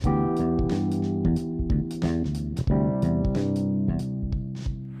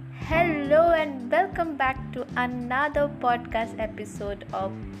back to another podcast episode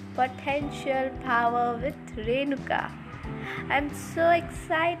of Potential Power with Renuka. I'm so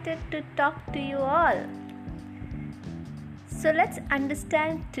excited to talk to you all. So let's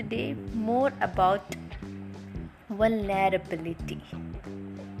understand today more about vulnerability.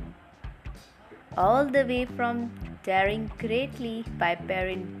 All the way from Daring Greatly by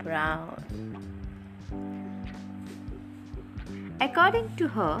Perrin Brown. According to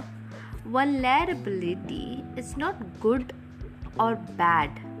her, vulnerability is not good or bad.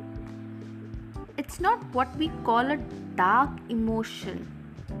 It's not what we call a dark emotion,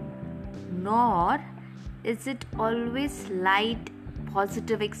 nor is it always light,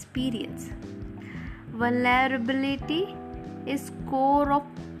 positive experience. Vulnerability is core of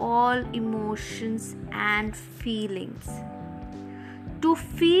all emotions and feelings. To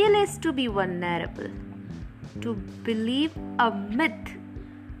feel is to be vulnerable. To believe a myth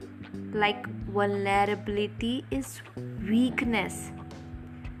like vulnerability is weakness.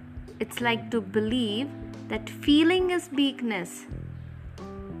 It's like to believe that feeling is weakness.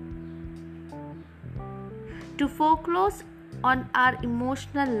 To focus on our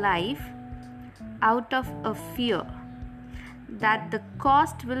emotional life out of a fear that the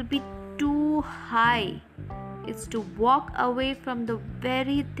cost will be too high is to walk away from the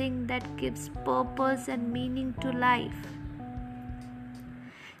very thing that gives purpose and meaning to life.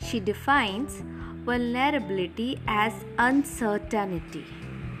 She defines vulnerability as uncertainty,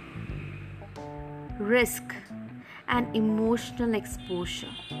 risk, and emotional exposure.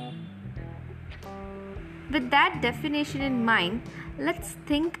 With that definition in mind, let's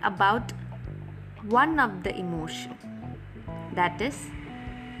think about one of the emotions, that is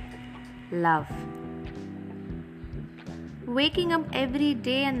love. Waking up every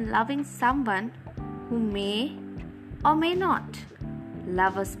day and loving someone who may or may not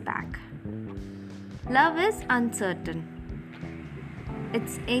love us back. Love is uncertain.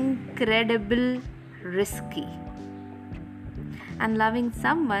 It's incredibly risky. And loving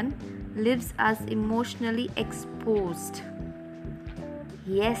someone leaves us emotionally exposed.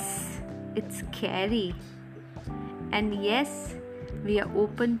 Yes, it's scary. And yes, we are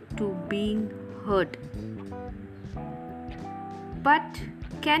open to being hurt. But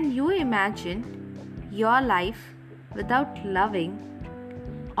can you imagine your life without loving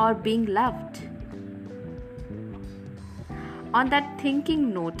or being loved? On that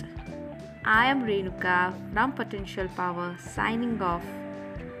thinking note, I am Renuka from Potential Power signing off.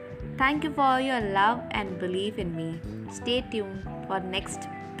 Thank you for your love and belief in me. Stay tuned for next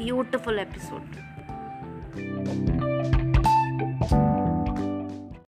beautiful episode.